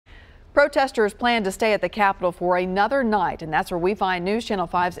Protesters plan to stay at the Capitol for another night, and that's where we find News Channel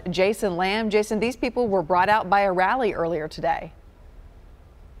 5's Jason Lamb. Jason, these people were brought out by a rally earlier today.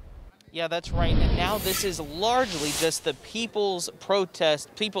 Yeah, that's right. And now this is largely just the People's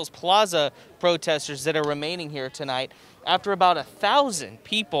Plaza protesters that are remaining here tonight. After about 1,000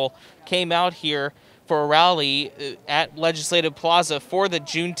 people came out here for a rally at Legislative Plaza for the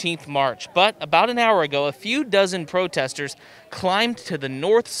Juneteenth march. But about an hour ago, a few dozen protesters climbed to the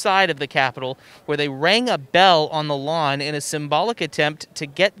north side of the Capitol, where they rang a bell on the lawn in a symbolic attempt to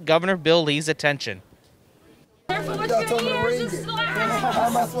get Governor Bill Lee's attention. Careful with your ears, it's loud. How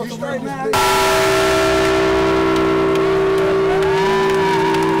am I supposed to ring this?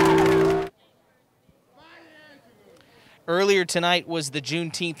 Earlier tonight was the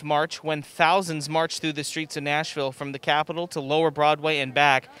Juneteenth march, when thousands marched through the streets of Nashville from the Capitol to Lower Broadway and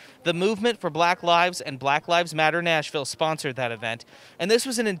back. The Movement for Black Lives and Black Lives Matter Nashville sponsored that event, and this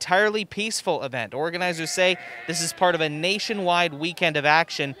was an entirely peaceful event. Organizers say this is part of a nationwide weekend of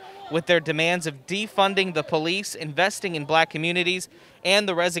action, with their demands of defunding the police, investing in black communities, and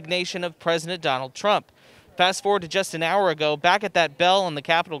the resignation of President Donald Trump. Fast forward to just an hour ago, back at that bell on the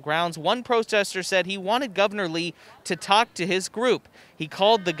Capitol grounds, one protester said he wanted Governor Lee to talk to his group. He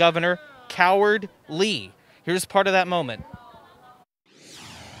called the governor Coward Lee. Here's part of that moment.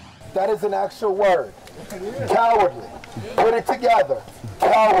 That is an actual word. Cowardly. Put it together.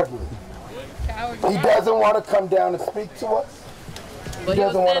 Cowardly. He doesn't want to come down and speak to us. He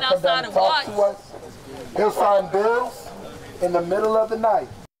doesn't want to come down and talk to us. He'll sign bills in the middle of the night.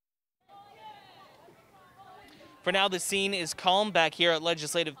 For now, the scene is calm back here at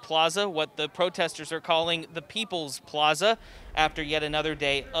Legislative Plaza, what the protesters are calling the People's Plaza, after yet another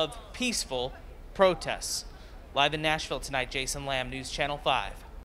day of peaceful protests. Live in Nashville tonight, Jason Lamb, News Channel 5.